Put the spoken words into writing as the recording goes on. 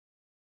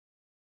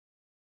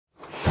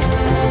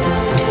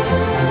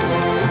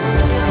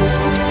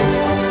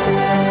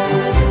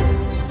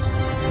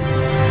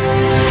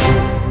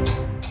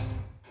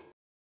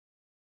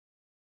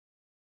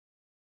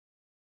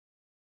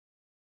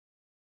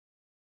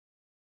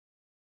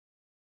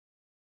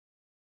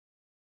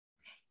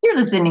You're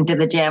listening to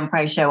the Jam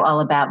Price Show, all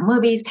about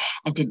movies.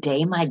 And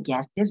today, my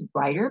guest is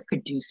writer,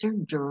 producer,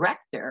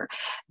 director,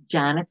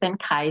 Jonathan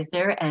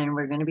Keijser. And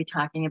we're going to be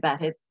talking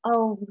about his,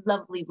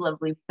 lovely,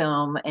 lovely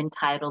film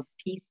entitled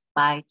Peace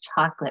by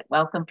Chocolate.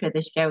 Welcome to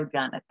the show,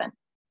 Jonathan.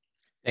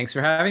 Thanks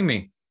for having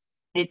me.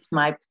 It's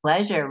my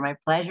pleasure, my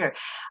pleasure.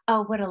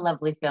 Oh, what a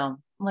lovely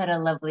film. What a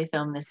lovely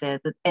film this is.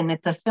 And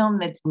it's a film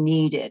that's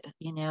needed.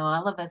 You know,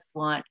 all of us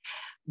want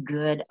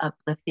good,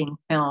 uplifting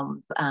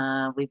films.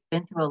 We've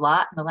been through a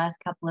lot in the last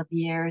couple of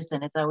years,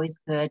 and it's always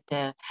good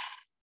to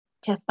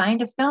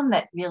find a film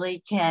that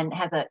really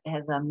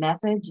has a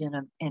message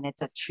and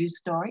it's a true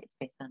story. It's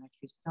based on a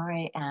true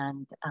story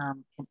and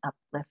can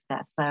uplift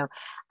us. So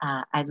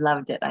I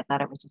loved it. I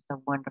thought it was just a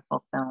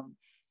wonderful film.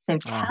 So Oh,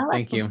 tell us,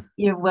 thank you.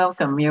 you're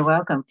welcome. You're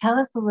welcome. Tell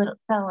us a little,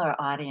 tell our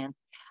audience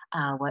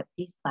what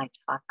Peace by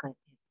Chocolate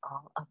is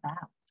all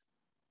about.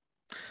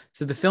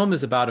 So the film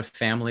is about a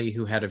family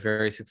who had a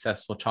very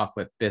successful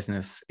chocolate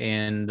business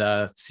in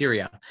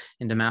Syria,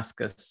 in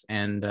Damascus,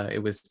 and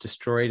it was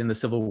destroyed in the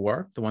Civil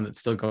War, the one that's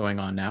still going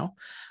on now.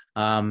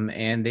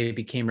 And they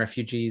became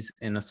refugees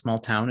in a small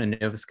town in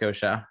Nova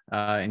Scotia,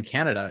 in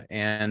Canada.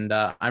 And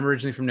I'm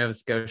originally from Nova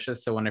Scotia,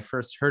 so when I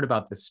first heard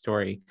about this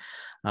story,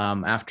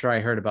 after I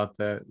heard about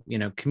the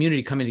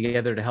community coming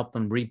together to help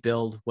them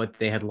rebuild what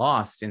they had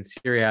lost in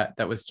Syria,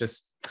 that was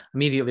just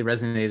immediately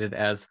resonated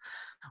as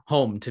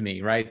home to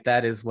me, right?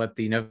 That is what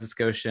the Nova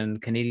Scotian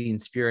Canadian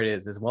spirit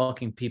is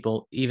welcoming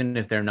people, even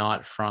if they're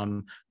not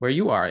from where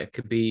you are. It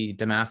could be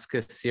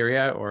Damascus,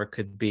 Syria, or it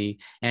could be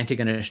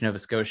Antigonish, Nova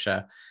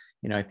Scotia.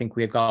 I think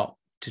we've got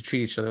to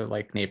treat each other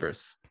like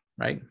neighbors,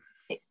 right?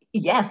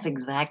 Yes,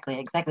 exactly,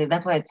 exactly.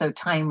 That's why it's so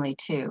timely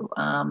too.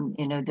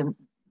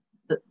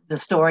 The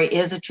story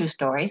is a true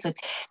story. So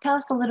tell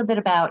us a little bit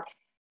about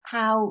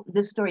how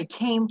this story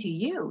came to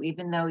you,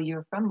 even though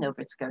you're from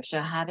Nova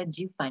Scotia. How did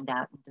you find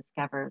out and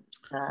discover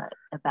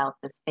about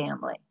this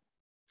family?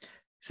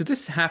 So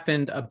this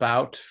happened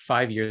about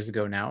 5 years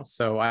ago now.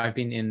 So I've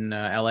been in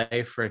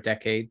LA for a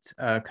decade,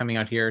 coming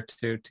out here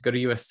to go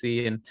to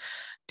USC and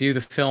do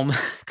the film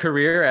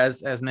career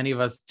as many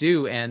of us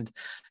do. And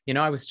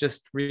I was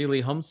just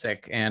really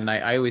homesick, and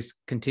I always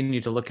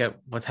continue to look at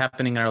what's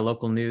happening in our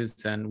local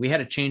news. And we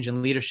had a change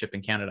in leadership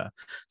in Canada.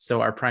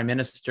 So our prime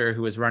minister,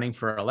 who was running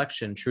for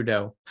election,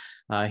 Trudeau,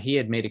 he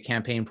had made a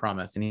campaign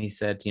promise, and he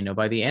said,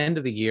 by the end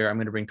of the year, I'm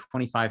going to bring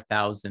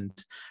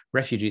 25,000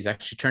 refugees,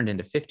 actually turned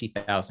into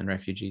 50,000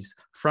 refugees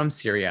from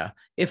Syria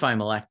if I'm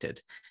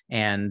elected.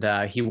 And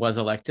he was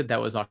elected.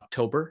 That was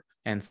October.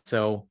 And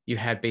so you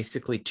had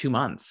basically 2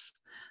 months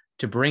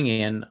to bring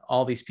in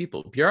all these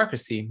people.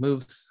 Bureaucracy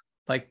moves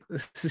like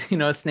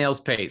a snail's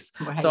pace.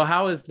 Right. So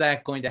how is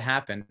that going to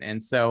happen?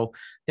 And so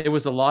there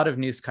was a lot of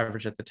news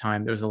coverage at the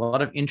time. There was a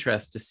lot of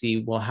interest to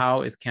see, well,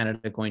 how is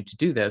Canada going to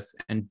do this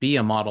and be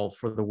a model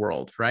for the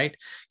world, right?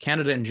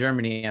 Canada and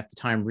Germany at the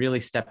time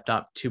really stepped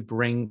up to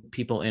bring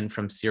people in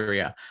from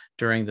Syria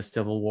during the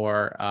Civil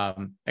War,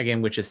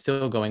 again, which is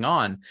still going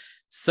on.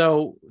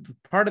 So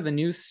part of the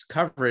news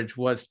coverage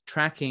was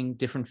tracking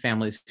different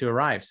families to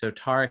arrive. So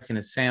Tarek and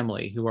his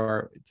family, who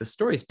are the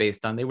story's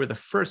based on, they were the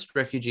first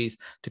refugees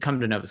to come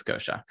to Nova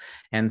Scotia.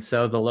 And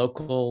so the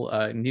local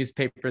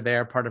newspaper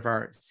there, part of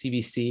our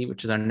CBC,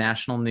 which is our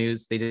national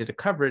news, they did a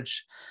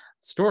coverage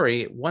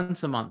story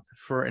once a month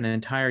for an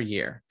entire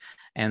year.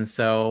 And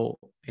so,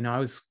 I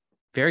was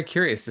very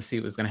curious to see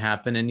what was going to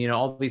happen. And,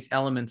 all these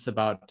elements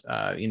about,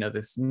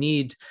 this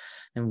need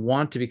and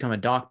want to become a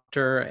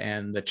doctor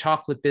and the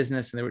chocolate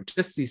business. And there were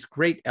just these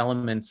great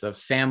elements of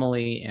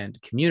family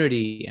and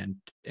community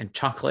and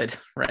chocolate,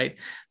 right?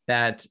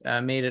 That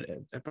made it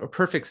a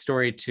perfect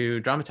story to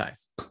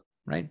dramatize,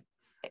 right?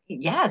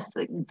 Yes,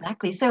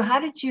 exactly. So how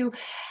did you,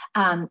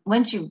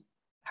 once you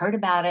heard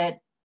about it,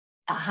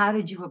 how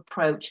did you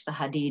approach the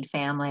Hadid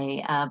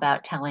family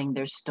about telling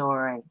their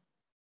story?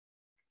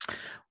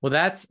 Well,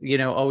 that's,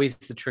 always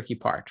the tricky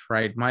part,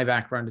 right? My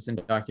background is in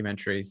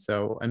documentaries.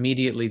 So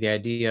immediately the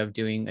idea of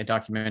doing a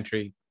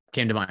documentary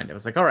came to mind. I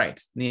was like, all right,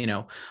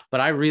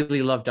 but I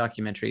really love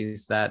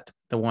documentaries, that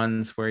the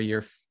ones where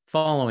you're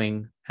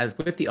following as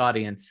with the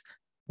audience,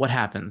 what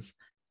happens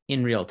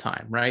in real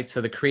time, right?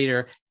 So the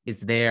creator is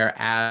there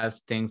as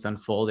things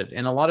unfolded,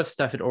 and a lot of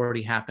stuff had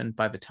already happened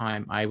by the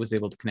time I was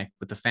able to connect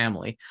with the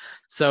family.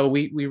 So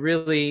we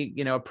really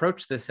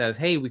approached this as,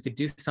 hey, we could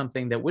do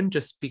something that wouldn't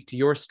just speak to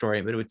your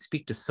story, but it would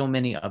speak to so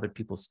many other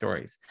people's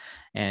stories.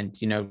 And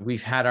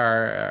we've had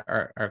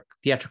our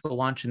theatrical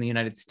launch in the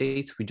United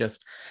States. We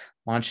just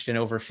launched in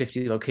over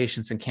 50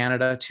 locations in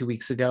Canada 2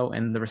 weeks ago,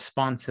 and the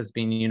response has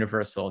been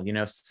universal.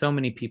 So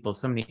many people,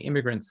 so many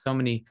immigrants, so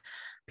many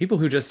people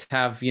who just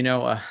have,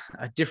 a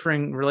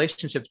differing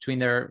relationship between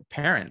their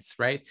parents,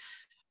 right?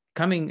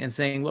 Coming and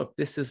saying, look,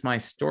 this is my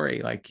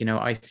story. Like,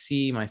 I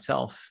see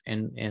myself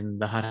in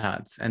the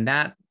Haddids. And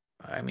that,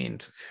 I mean,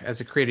 as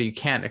a creator, you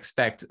can't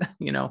expect,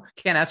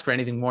 can't ask for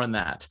anything more than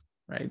that,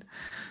 right?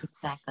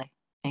 Exactly.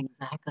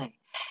 Exactly.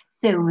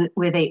 So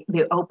were they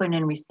open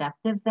and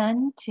receptive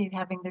then to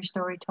having their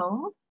story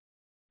told?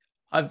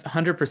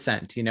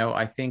 100%.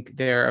 I think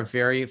they're a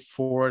very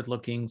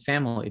forward-looking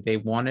family. They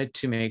wanted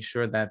to make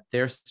sure that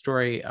their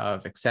story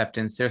of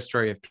acceptance, their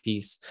story of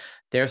peace,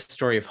 their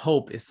story of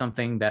hope is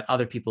something that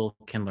other people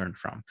can learn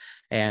from.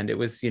 And it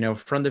was,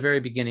 from the very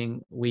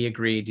beginning, we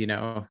agreed,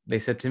 they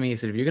said to me,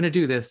 if you're going to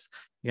do this,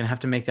 you're going to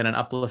have to make it an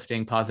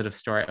uplifting, positive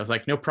story. I was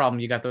like, no problem.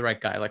 You got the right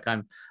guy. Like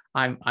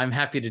I'm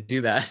happy to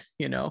do that.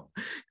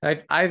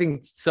 I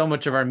think so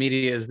much of our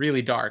media is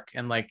really dark,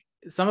 and like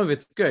some of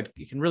it's good.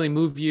 It can really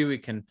move you.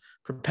 It can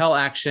propel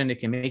action. It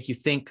can make you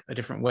think a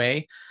different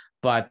way.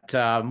 But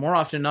more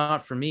often than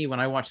not, for me, when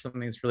I watch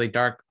something that's really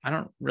dark, I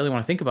don't really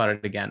want to think about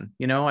it again.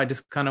 I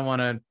just kind of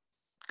want to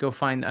go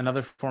find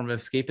another form of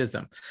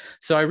escapism.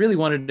 So I really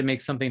wanted to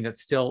make something that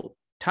still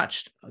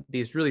touched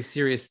these really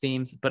serious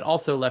themes, but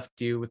also left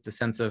you with the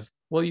sense of,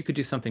 well, you could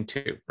do something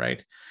too,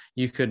 right?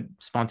 You could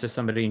sponsor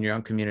somebody in your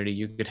own community.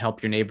 You could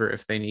help your neighbor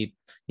if they need,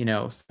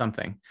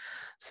 something.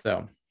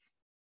 So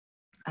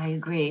I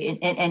agree.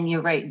 And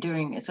you're right,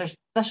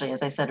 especially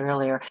as I said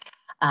earlier,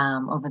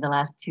 over the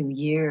last 2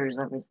 years,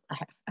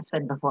 I've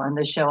said before on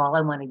the show, all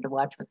I wanted to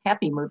watch was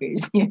happy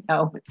movies.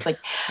 It's like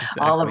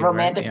all the exactly,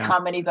 romantic right? Yeah.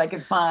 comedies I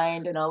could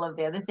find and all of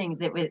the other things.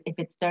 If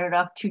it started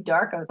off too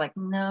dark, I was like,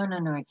 no,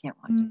 I can't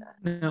watch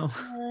that. No.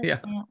 I Yeah.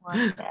 can't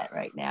watch that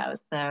right now.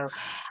 So,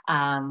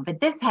 but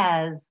this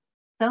has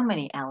so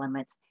many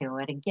elements to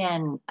it.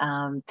 Again,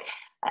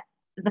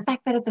 the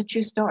fact that it's a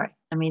true story.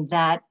 I mean,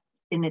 that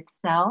in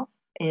itself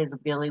is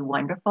really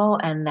wonderful,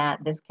 and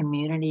that this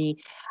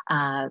community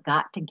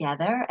got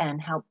together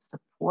and helped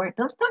support.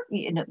 Let's talk,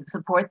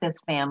 support this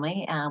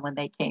family when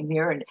they came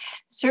here, and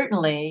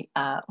certainly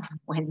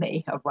when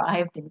they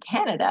arrived in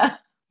Canada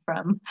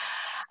from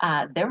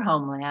their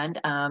homeland.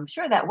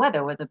 Sure, that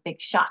weather was a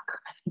big shock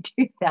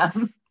to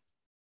them.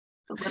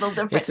 A little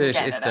different in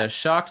Canada. It's a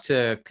shock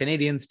to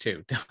Canadians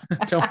too.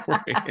 Don't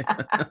worry.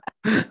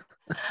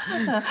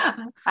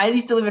 I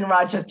used to live in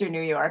Rochester,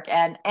 New York,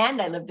 and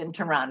I lived in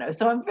Toronto,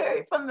 so I'm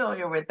very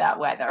familiar with that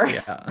weather.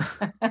 Yeah.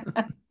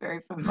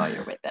 Very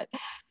familiar with it.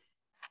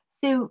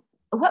 So,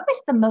 what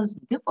was the most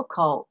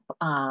difficult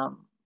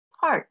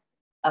part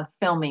of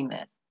filming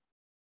this?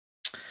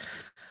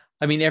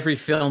 I mean, every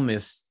film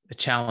is a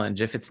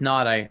challenge. If it's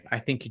not, I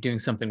think you're doing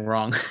something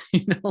wrong.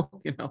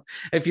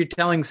 If you're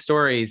telling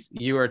stories,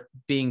 you are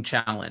being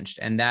challenged,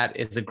 and that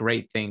is a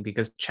great thing,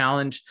 because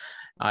challenge,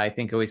 I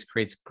think, always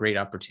creates great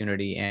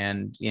opportunity.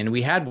 And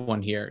we had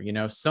one here.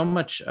 So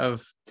much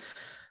of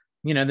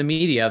the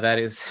media that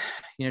is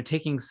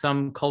taking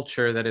some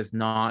culture that is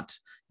not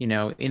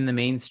in the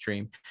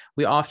mainstream.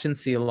 We often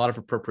see a lot of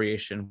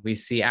appropriation. We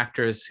see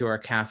actors who are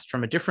cast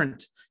from a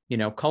different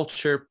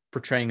culture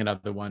portraying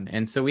another one.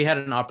 And so we had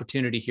an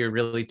opportunity here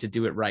really to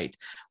do it right,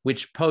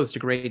 which posed a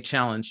great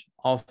challenge,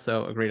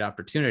 also a great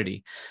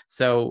opportunity.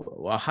 So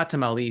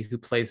Hatem Ali, who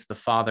plays the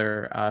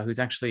father, who's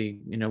actually,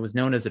 was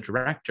known as a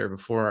director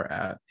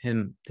before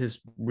his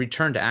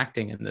return to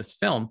acting in this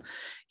film,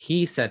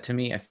 he said to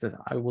me,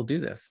 I will do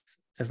this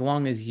as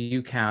long as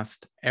you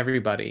cast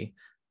everybody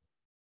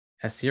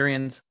as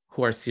Syrians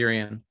who are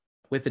Syrian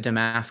with a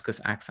Damascus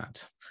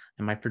accent.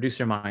 And my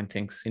producer mind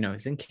thinks,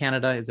 he's in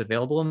Canada, is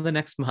available in the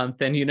next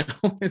month, and,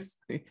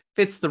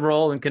 fits the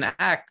role and can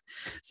act.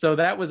 So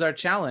that was our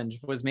challenge,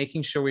 was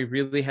making sure we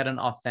really had an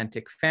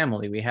authentic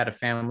family. We had a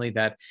family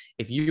that,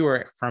 if you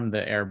are from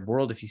the Arab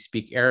world, if you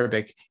speak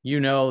Arabic,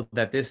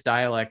 that this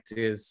dialect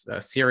is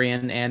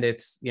Syrian, and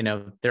it's,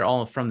 they're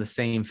all from the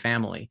same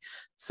family.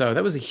 So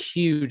that was a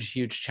huge,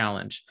 huge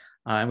challenge.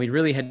 And we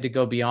really had to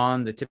go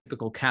beyond the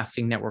typical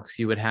casting networks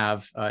you would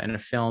have in a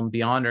film,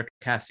 beyond our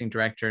casting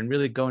director, and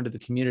really go into the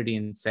community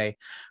and say,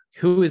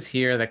 who is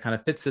here that kind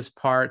of fits this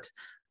part?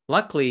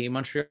 Luckily,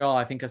 Montreal,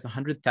 I think, has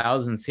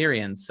 100,000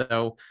 Syrians.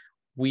 So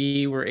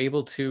we were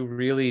able to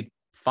really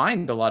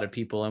find a lot of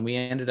people, and we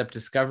ended up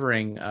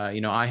discovering,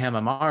 Iham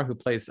Amar, who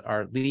plays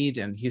our lead,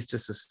 and he's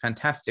just this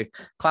fantastic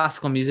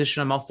classical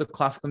musician. I'm also a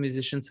classical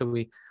musician. So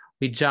we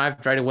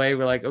jived right away.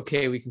 We're like,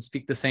 okay, we can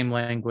speak the same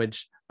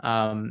language.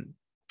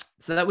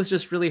 So that was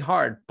just really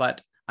hard,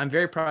 but I'm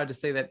very proud to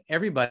say that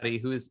everybody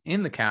who is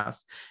in the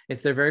cast,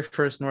 it's their very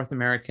first North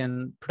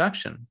American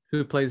production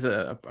who plays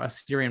a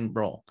Syrian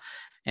role.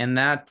 And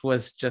that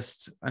was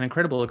just an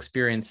incredible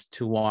experience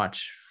to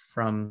watch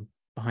from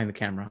behind the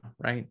camera,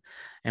 right?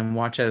 And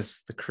watch as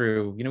the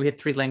crew, we had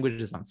 3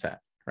 languages on set,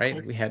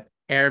 right? We had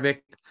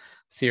Arabic,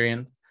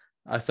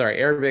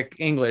 Arabic,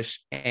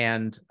 English,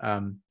 and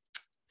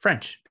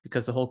French,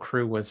 because the whole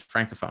crew was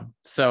Francophone.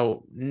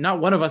 So not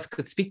one of us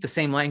could speak the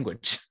same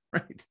language.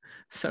 Right.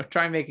 So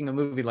try making a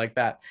movie like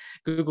that.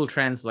 Google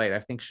Translate, I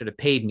think, should have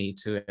paid me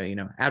to,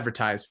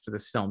 advertise for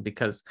this film,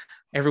 because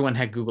everyone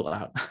had Google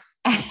out.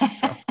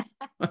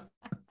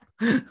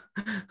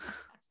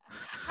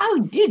 How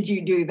did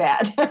you do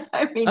that?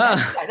 I mean,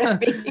 that's gotta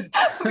be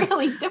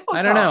really difficult.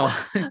 I don't know.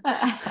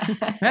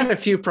 I had a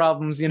few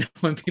problems,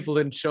 when people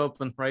didn't show up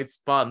in the right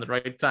spot in the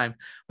right time.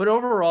 But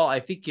overall,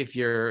 I think if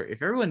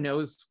everyone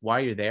knows why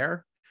you're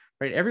there,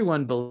 right?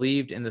 Everyone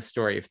believed in the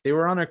story. If they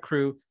were on a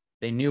crew,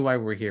 They knew why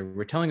we're here.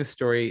 We're telling a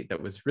story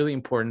that was really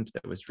important,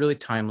 that was really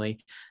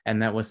timely,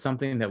 and that was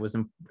something that was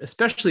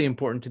especially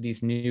important to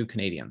these new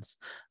Canadians.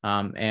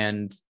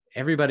 And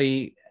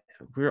everybody,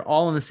 we're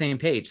all on the same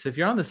page. So if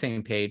you're on the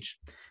same page,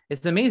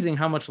 it's amazing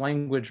how much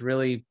language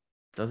really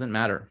doesn't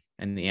matter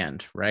in the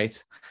end,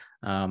 right?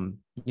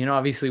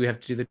 Obviously we have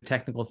to do the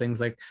technical things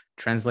like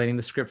translating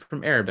the script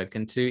from Arabic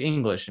into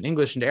English and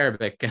English into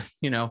Arabic,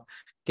 and,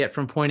 get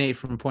from point A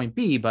from point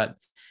B. But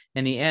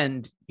in the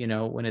end,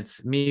 when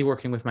it's me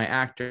working with my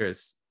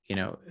actors,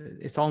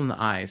 it's all in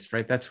the eyes,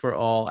 right? That's where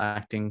all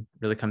acting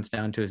really comes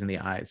down to, is in the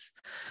eyes.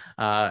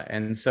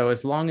 And so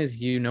as long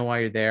as you know why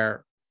you're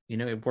there,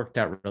 it worked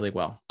out really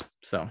well.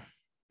 So.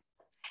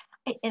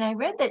 And I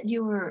read that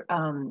you were,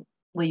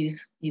 well,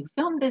 you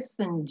filmed this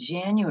in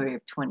January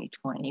of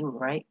 2020,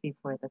 right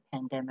before the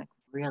pandemic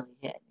really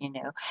hit.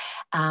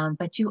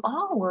 But you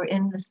all were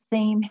in the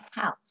same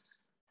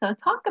house. So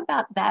talk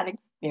about that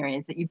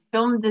experience, that you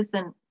filmed this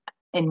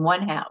in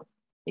one house,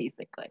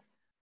 basically.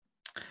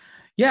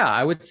 Yeah,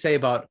 I would say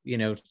about,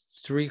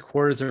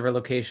 3/4 of our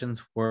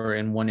locations were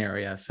in one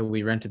area. So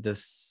we rented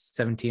this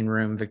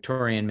 17-room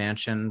Victorian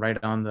mansion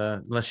right on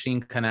the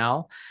Lachine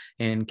Canal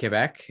in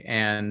Quebec,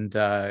 and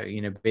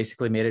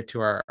basically made it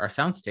to our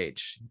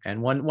soundstage.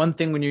 And one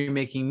thing when you're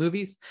making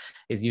movies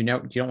is you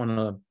don't want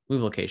to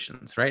move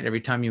locations, right?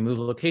 Every time you move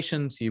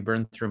locations, you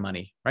burn through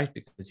money, right?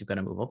 Because you've got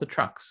to move all the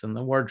trucks and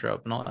the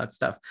wardrobe and all that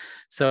stuff.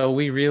 So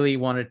we really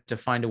wanted to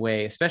find a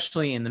way,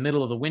 especially in the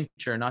middle of the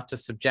winter, not to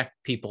subject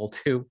people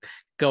to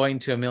going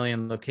to a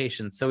million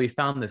locations. So we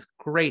found this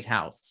great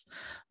house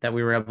that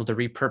we were able to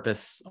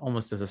repurpose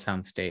almost as a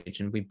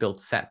soundstage, and we built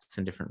sets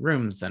in different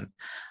rooms. And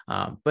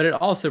but it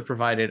also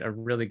provided a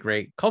really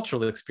great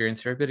cultural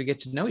experience for everybody to get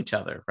to know each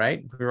other,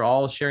 right? We were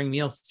all sharing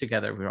meals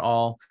together.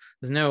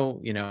 There's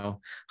no,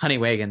 honey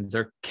wagons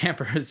or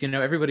campers.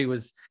 Everybody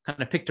was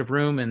kind of picked a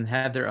room and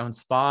had their own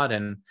spot.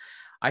 And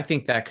I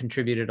think that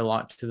contributed a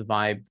lot to the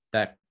vibe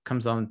that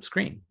comes on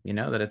screen,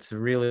 that it's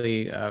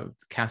really the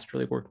cast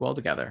really worked well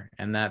together.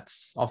 And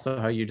that's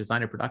also how you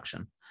design a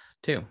production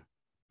too.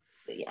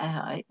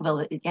 Yeah,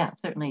 well, yeah,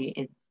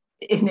 certainly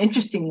it's an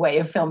interesting way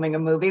of filming a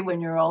movie when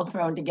you're all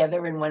thrown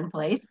together in one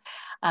place,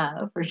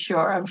 for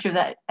sure. I'm sure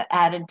that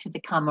added to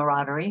the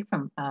camaraderie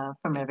from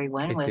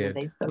everyone, It whether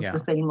they did. spoke Yeah. the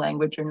same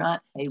language or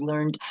not. They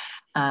learned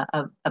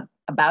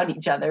about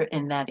each other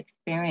in that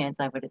experience,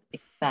 I would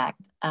expect.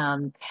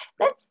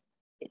 Let's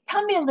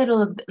tell me a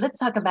little. Let's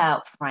talk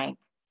about Frank,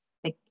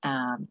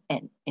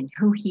 and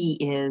who he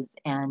is.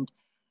 And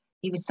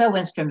he was so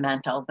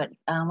instrumental, but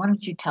why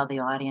don't you tell the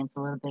audience a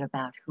little bit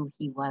about who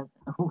he was,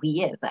 who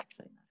he is,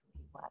 actually, not who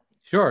he was.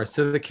 Sure.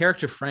 So the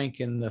character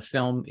Frank in the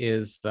film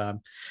is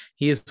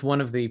he is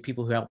one of the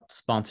people who helped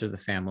sponsor the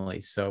family.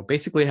 So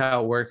basically,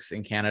 how it works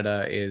in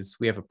Canada is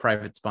we have a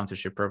private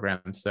sponsorship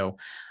program. So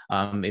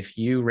if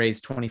you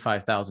raise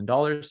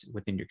 $25,000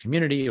 within your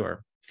community,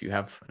 or if you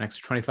have an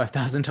extra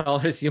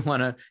 $25,000 you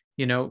want to,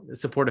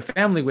 support a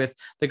family with,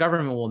 the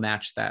government will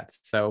match that.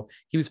 So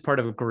he was part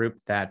of a group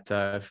that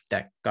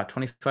got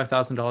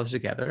 $25,000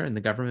 together, and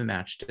the government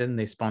matched it, and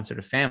they sponsored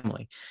a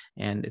family.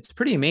 And it's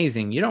pretty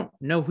amazing. You don't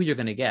know who you're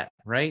going to get,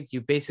 right?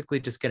 You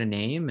basically just get a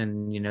name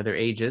and their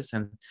ages,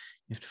 and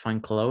you have to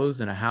find clothes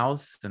and a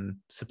house and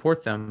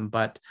support them.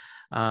 But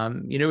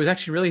it was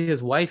actually really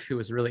his wife who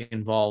was really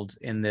involved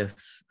in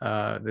this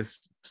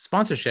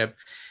sponsorship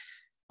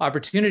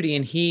opportunity.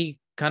 And he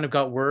kind of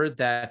got word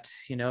that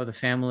the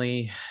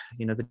family,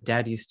 the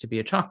dad used to be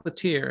a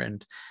chocolatier,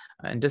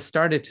 and just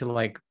started to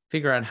like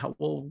figure out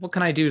what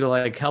can I do to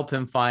like help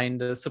him find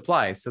a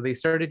supply. So they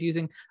started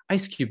using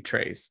ice cube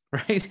trays,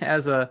 right,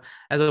 as a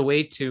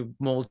way to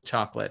mold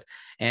chocolate,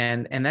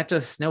 and that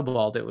just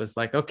snowballed. It was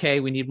like, okay,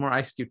 we need more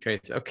ice cube trays.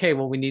 Okay,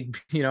 well, we need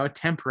a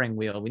tempering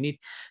wheel.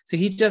 So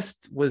he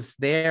just was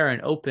there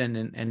and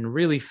open, and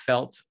really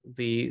felt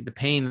the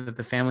pain that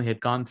the family had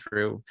gone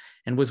through,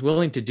 and was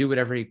willing to do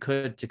whatever he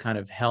could to kind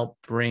of help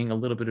bring a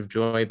little bit of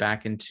joy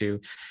back into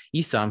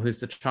Isam, who's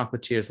the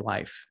chocolatier's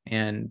life.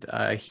 And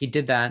he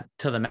did that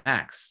to the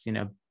max,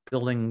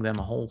 building them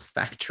a whole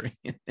factory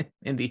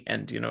in the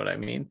end, you know what I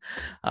mean?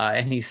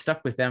 And he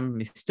stuck with them.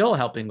 He's still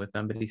helping with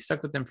them, but he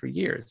stuck with them for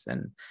years.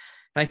 And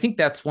I think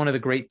that's one of the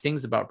great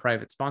things about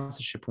private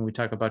sponsorship when we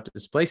talk about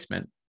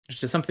displacement,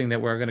 which is something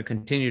that we're going to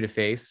continue to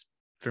face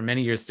for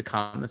many years to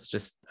come. It's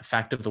just a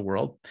fact of the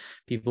world.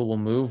 People will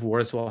move,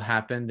 wars will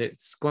happen.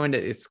 It's going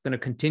to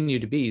continue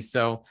to be.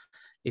 So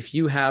if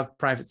you have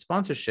private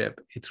sponsorship,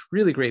 it's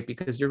really great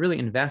because you're really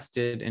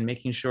invested in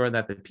making sure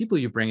that the people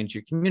you bring into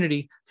your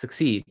community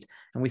succeed.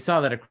 And we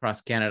saw that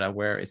across Canada,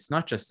 where it's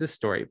not just this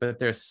story, but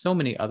there's so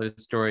many other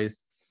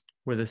stories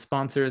where the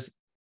sponsors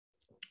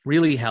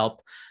really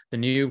help the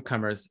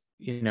newcomers,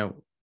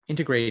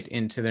 integrate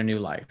into their new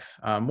life,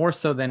 more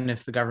so than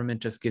if the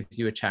government just gives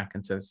you a check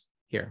and says,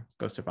 here,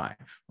 go survive,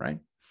 right?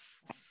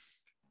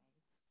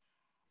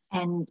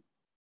 And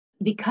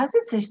because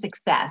of their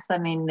success, I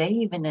mean, they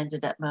even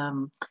ended up,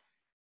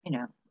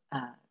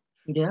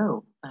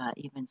 Trudeau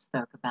even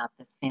spoke about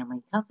this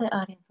family. Tell the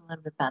audience a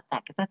little bit about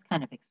that, because that's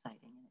kind of exciting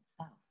in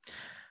itself.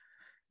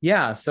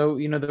 Yeah, so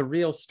the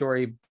real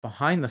story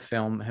behind the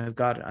film has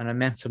got an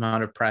immense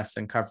amount of press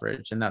and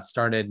coverage, and that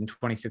started in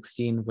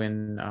 2016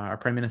 when our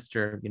prime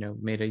minister,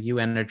 made a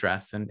UN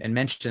address and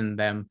mentioned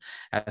them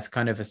as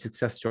kind of a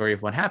success story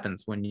of what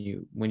happens when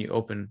you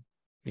open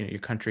your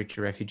country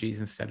to refugees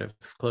instead of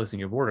closing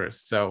your borders.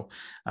 So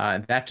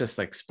that just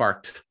like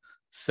sparked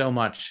so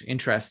much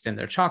interest in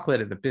their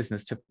chocolate, and the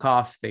business took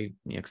off. They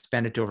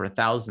expanded to over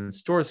 1,000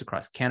 stores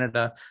across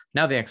Canada.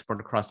 Now they export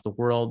across the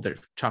world. Their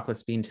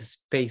chocolate's been to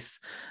space.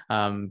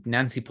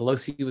 Nancy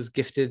Pelosi was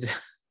gifted,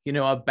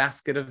 a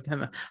basket of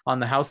them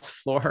on the House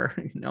floor.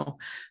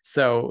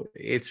 So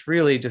it's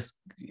really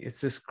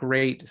it's this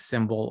great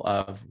symbol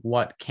of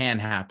what can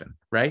happen,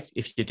 right?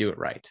 If you do it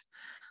right.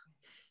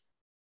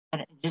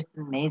 And just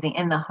amazing,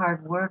 and the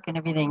hard work and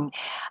everything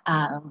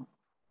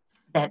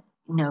that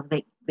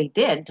they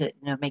did to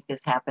make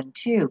this happen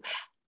too.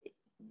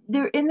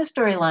 There in the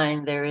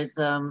storyline, there is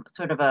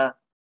sort of a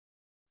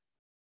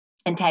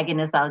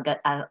antagonist.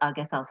 I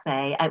guess I'll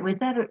say. Was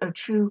that a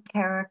true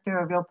character,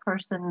 a real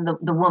person?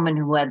 The woman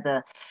who had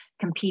the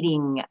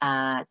competing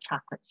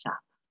chocolate shop.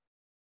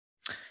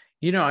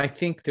 I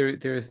think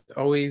there's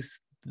always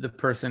the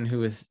person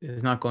who is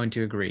not going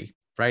to agree,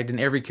 right? In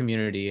every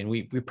community, and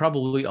we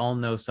probably all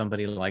know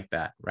somebody like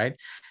that, right?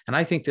 And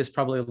I think there's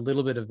probably a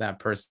little bit of that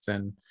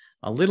person,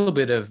 a little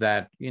bit of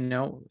that,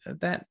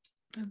 that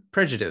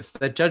prejudice,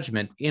 that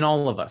judgment in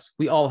all of us.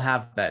 We all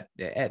have that,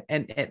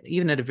 and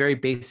even at a very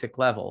basic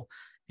level.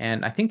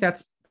 And I think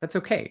that's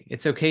okay.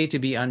 It's okay to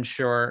be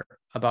unsure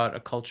about a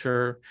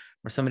culture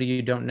or somebody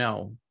you don't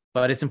know,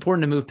 but it's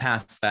important to move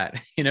past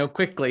that,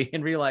 quickly,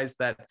 and realize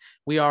that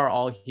we are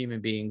all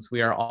human beings.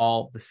 We are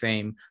all the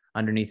same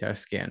underneath our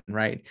skin,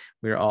 right?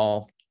 We're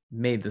all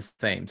made the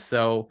same.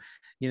 So,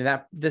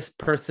 that this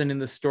person in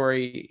the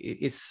story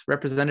is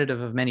representative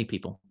of many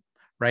people,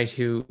 right?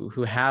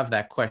 Who have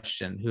that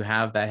question, who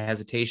have that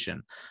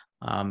hesitation.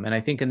 And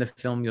I think in the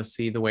film, you'll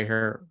see the way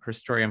her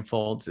story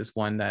unfolds is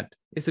one that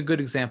is a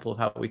good example of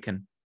how we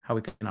can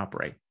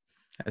operate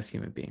as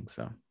human beings.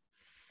 So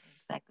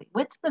exactly.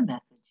 What's the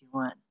message you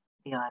want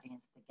the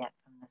audience to get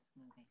from this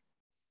movie?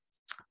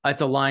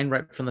 It's a line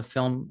right from the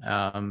film.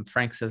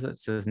 Frank says it. It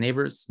says,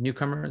 "Neighbors,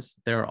 newcomers,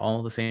 they're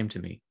all the same to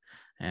me,"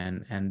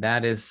 and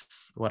that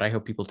is what I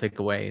hope people take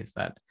away, is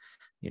that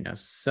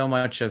so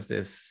much of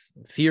this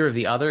fear of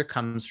the other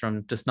comes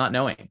from just not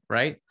knowing,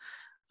 right?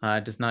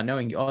 Just not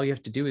knowing. All you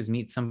have to do is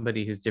meet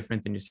somebody who's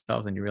different than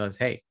yourselves, and you realize,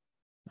 hey,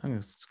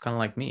 it's kind of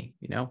like me.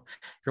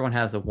 Everyone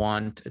has a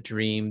want, a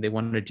dream. They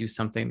want to do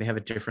something. They have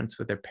a difference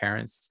with their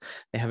parents.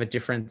 They have a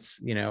difference,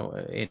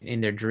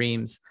 in their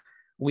dreams.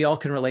 We all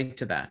can relate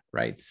to that,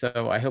 right?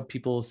 So I hope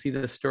people see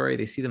the story,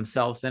 they see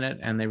themselves in it,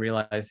 and they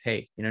realize,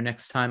 hey,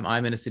 next time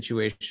I'm in a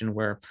situation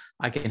where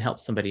I can help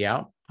somebody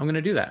out, I'm going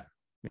to do that.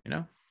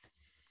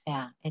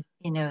 Yeah, I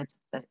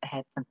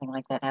had something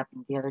like that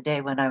happen the other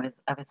day when I was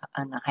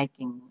on a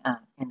hiking,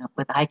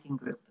 with a hiking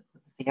group,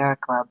 with the Sierra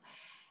Club,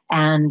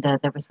 and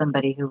there was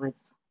somebody who was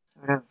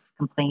sort of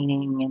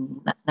complaining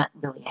and not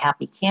really a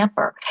happy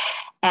camper,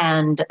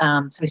 and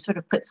so we sort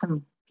of put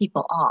some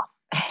people off,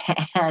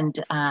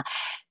 and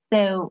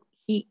so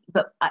he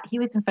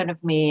was in front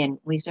of me, and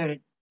we started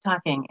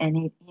talking, and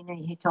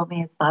he told me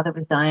his father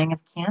was dying of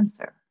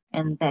cancer,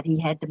 and that he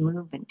had to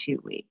move in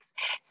 2 weeks.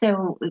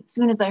 So as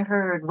soon as I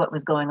heard what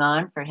was going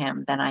on for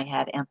him, then I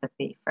had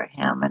empathy for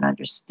him and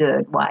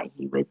understood why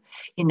he was,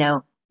 you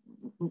know,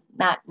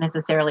 not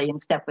necessarily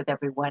in step with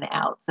everyone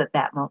else at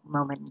that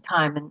moment in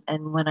time.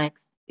 And when I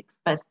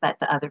expressed that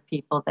to other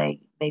people,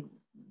 they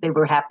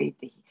were happy.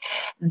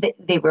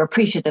 They were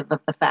appreciative of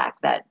the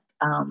fact that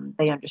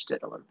they understood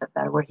a little bit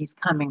better where he's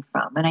coming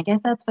from. And I guess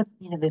that's what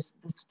this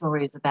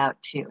story is about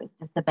too. It's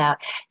just about,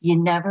 you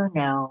never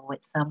know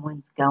what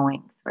someone's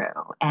going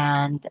through,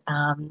 and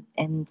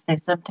so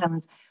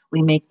sometimes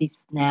we make these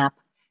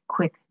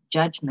quick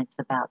judgments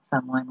about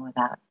someone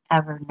without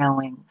ever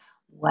knowing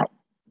what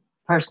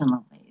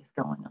personally is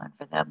going on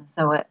for them.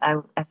 So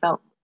I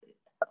felt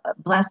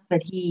blessed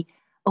that he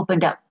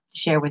opened up to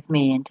share with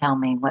me and tell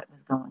me what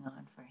was going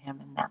on for him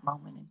in that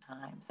moment in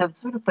time. So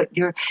it's sort of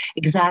you're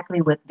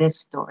exactly what this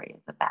story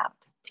is about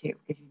too,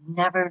 because you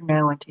never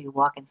know until you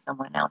walk in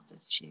someone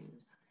else's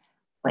shoes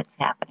what's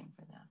happening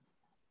for them.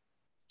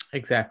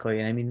 Exactly.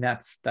 And I mean,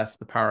 that's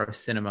the power of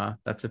cinema.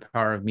 That's the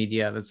power of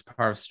media. That's the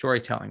power of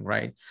storytelling,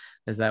 right?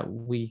 Is that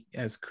we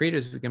as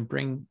creators, we can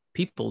bring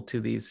people to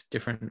these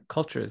different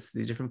cultures,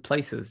 these different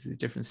places, these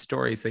different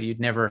stories that you'd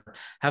never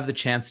have the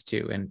chance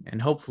to.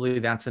 And hopefully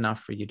that's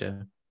enough for you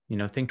to,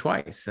 think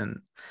twice.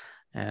 And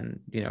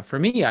for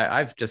me,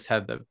 I've just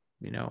had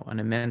an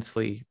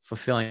immensely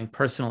fulfilling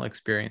personal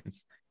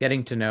experience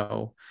getting to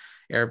know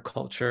Arab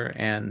culture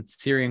and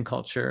Syrian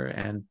culture,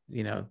 and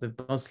the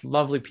most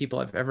lovely people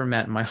I've ever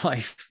met in my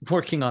life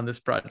working on this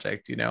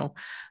project.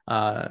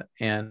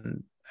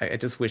 And I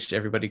just wish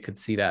everybody could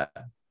see that.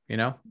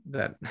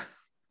 That.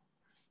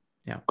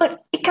 Yeah.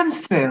 But it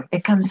comes through.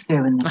 It comes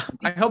through in this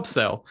movie. I hope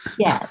so.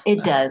 Yeah,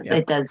 it does. Yeah.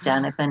 It does,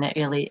 Jonathan. It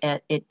really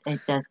it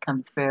does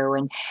come through.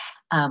 And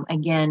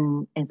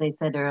Again, as I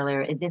said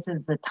earlier, this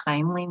is a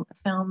timely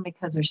film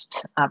because there's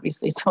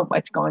obviously so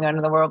much going on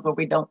in the world where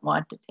we don't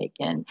want to take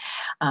in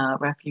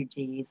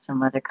refugees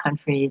from other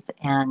countries,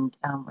 and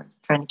we're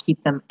trying to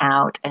keep them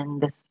out. And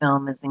this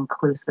film is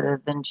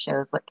inclusive and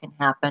shows what can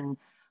happen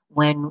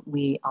when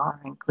we are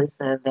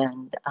inclusive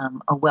and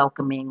are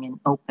welcoming and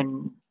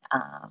open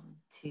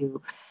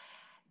to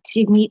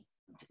meet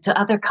to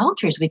other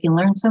cultures. We can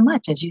learn so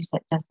much, as you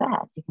said, just said.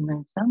 You can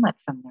learn so much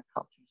from their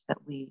cultures that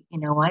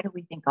why do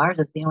we think ours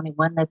is the only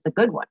one that's a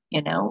good one?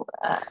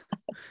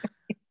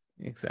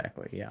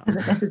 Exactly. Yeah.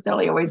 Doesn't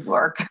necessarily always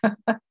work.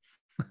 Tell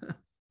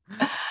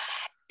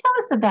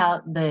us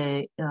about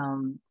the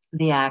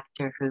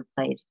actor who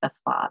plays the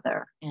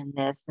father in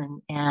this,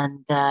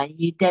 and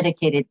you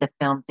dedicated the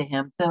film to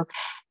him. So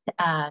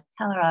tell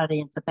our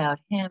audience about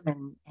him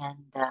and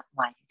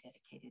why you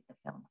dedicated the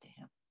film to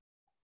him.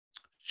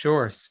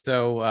 Sure.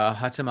 So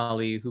Hatem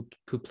Ali, who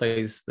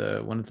plays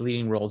one of the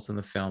leading roles in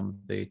the film,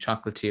 the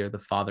chocolatier, the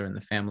father in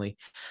the family,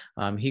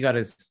 he got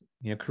his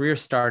career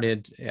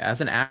started as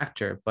an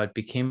actor, but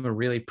became a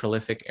really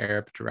prolific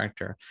Arab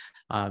director.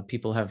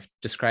 People have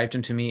described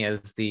him to me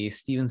as the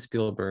Steven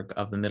Spielberg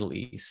of the Middle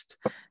East,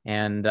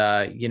 and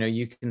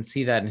you can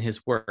see that in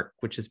his work,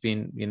 which has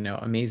been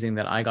amazing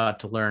that I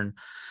got to learn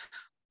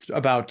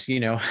about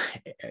directing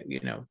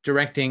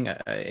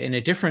in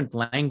a different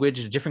language,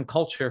 a different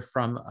culture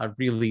from a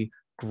really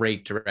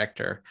great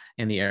director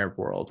in the Arab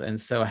world. And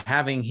so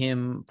having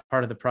him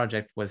part of the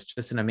project was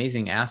just an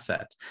amazing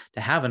asset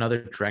to have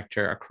another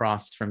director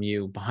across from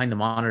you behind the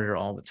monitor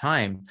all the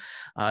time,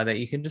 that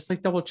you can just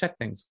like double check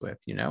things with.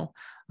 We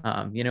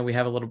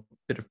have a little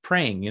bit of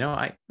praying.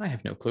 I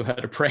have no clue how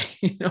to pray.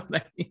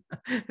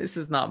 This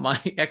is not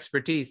my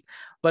expertise,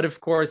 but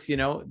of course,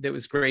 it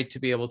was great to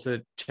be able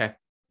to check,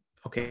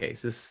 okay,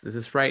 is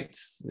this right?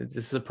 Is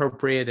this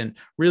appropriate? And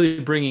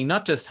really bringing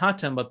not just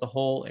Hatem, but the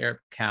whole Arab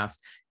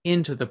cast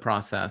into the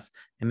process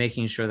and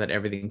making sure that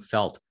everything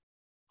felt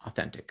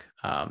authentic.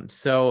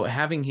 So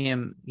having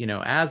him,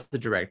 as the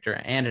director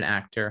and an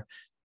actor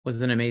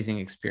was an amazing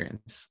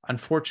experience.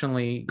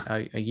 Unfortunately,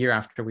 a year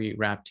after we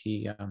wrapped,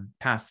 he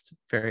passed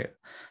very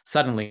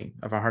suddenly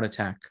of a heart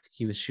attack.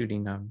 He was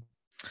shooting a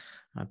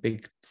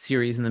big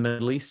series in the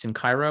Middle East in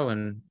Cairo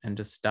and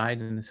just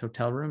died in his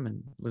hotel room,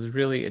 and was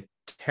really a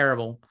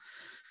terrible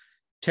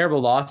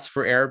loss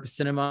for Arab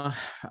cinema,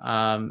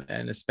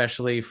 and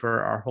especially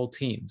for our whole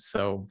team.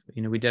 So,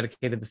 we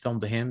dedicated the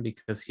film to him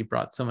because he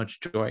brought so much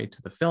joy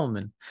to the film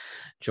and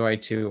joy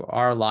to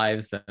our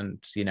lives.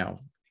 And,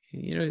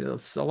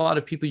 it's a lot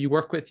of people you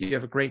work with, you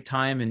have a great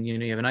time, and,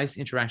 you have a nice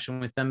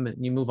interaction with them,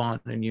 and you move on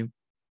and you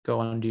go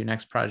on to your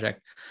next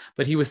project.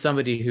 But he was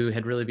somebody who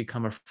had really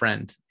become a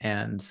friend,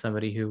 and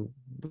somebody who,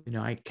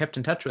 I kept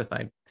in touch with.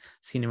 I'd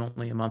seen him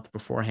only a month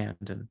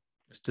beforehand and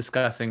was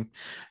discussing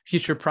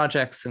future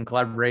projects and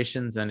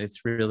collaborations. And it's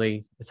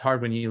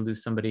hard when you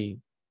lose somebody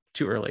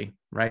too early,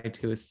 right?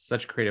 Who is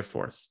such a creative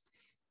force.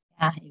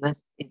 Yeah, he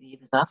was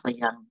awfully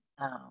young,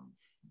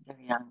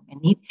 very young, and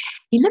he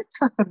looked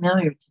so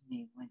familiar to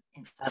me.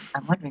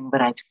 I'm wondering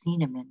what I've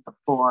seen him in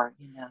before.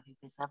 He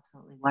was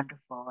absolutely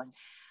wonderful and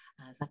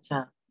such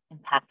a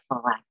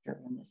impactful actor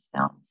in this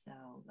film. So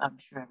I'm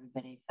sure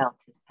everybody felt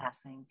his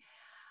passing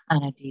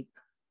on a deep,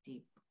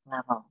 deep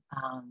level.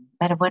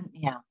 But it wouldn't,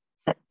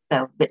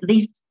 so at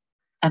least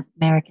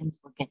Americans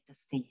will get to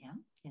see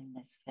him in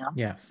this film.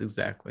 Yes,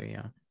 exactly.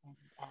 Yeah.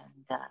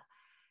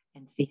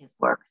 And see his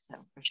work. So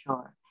for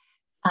sure.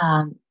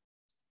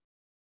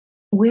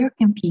 Where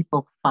can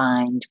people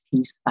find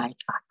Peace by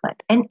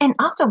Chocolate? And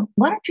also,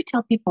 why don't you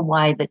tell people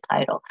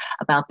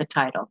about the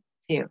title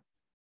too?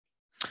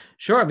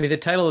 Sure. I mean, the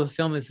title of the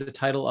film is the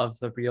title of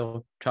the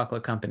real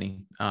chocolate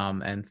company.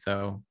 And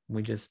so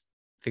we just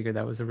figured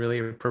that was a really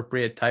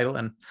appropriate title.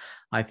 And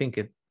I think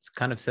it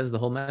kind of says the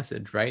whole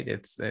message, right?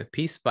 It's a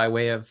peace by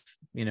way of,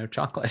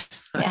 chocolate.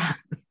 Yeah,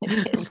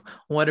 it is.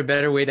 What a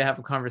better way to have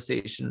a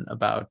conversation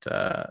about,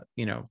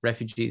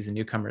 refugees and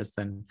newcomers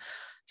than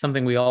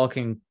something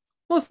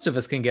most of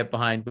us can get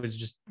behind,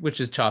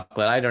 which is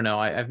chocolate. I don't know.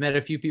 I've met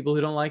a few people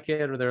who don't like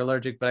it or they're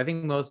allergic, but I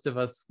think most of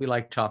us, we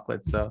like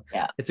chocolate. So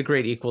yeah, it's a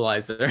great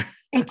equalizer.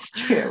 It's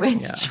true.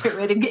 It's true.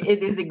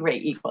 It is a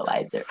great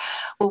equalizer.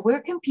 Well, where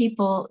can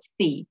people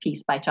see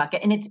Peace by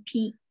Chocolate? And it's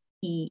PEACE,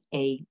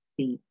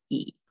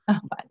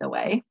 by the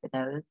way, for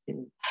those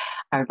who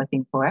are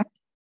looking for it.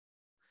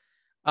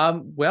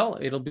 Well,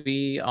 it'll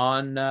be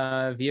on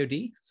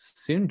VOD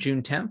soon,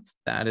 June 10th.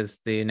 That is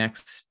the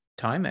next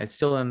time. It's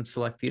still in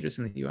select theaters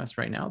in the US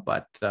right now,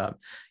 but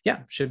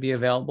should be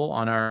available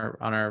on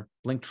our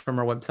linked from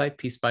our website,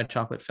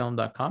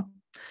 peacebychocolatefilm.com.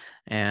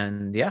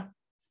 And I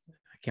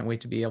can't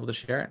wait to be able to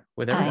share it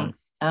with everyone.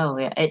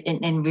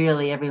 And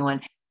really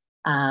everyone,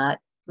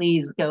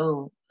 please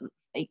go,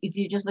 if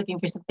you're just looking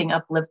for something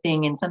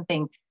uplifting and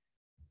something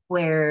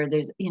where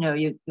there's,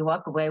 you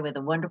walk away with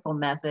a wonderful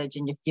message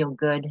and you feel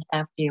good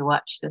after you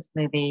watch this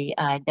movie,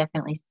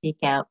 definitely seek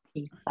out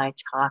Peace by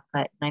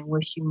Chocolate. And I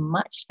wish you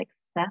much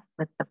success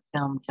with the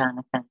film,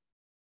 Jonathan.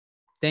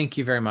 Thank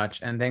you very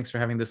much. And thanks for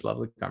having this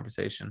lovely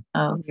conversation.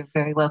 Oh, you're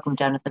very welcome,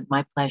 Jonathan.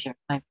 My pleasure.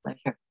 My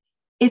pleasure.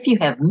 If you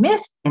have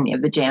missed any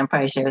of the Jan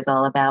Price Shows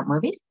All About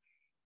Movies,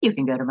 you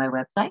can go to my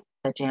website,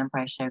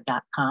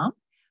 thejanpriceshow.com,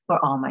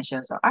 where all my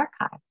shows are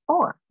archived,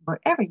 or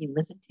wherever you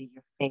listen to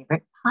your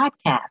favorite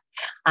podcast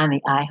on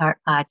the iHeart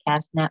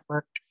Podcast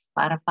Network,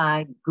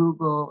 Spotify,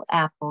 Google,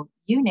 Apple,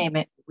 you name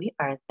it, we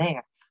are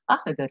there.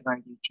 Also, go to our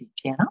YouTube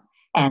channel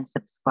and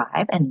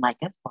subscribe and like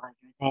us while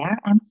you're there,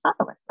 and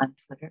follow us on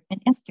Twitter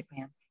and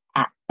Instagram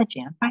at The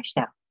Jan Price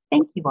Show.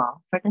 Thank you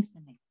all for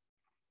listening.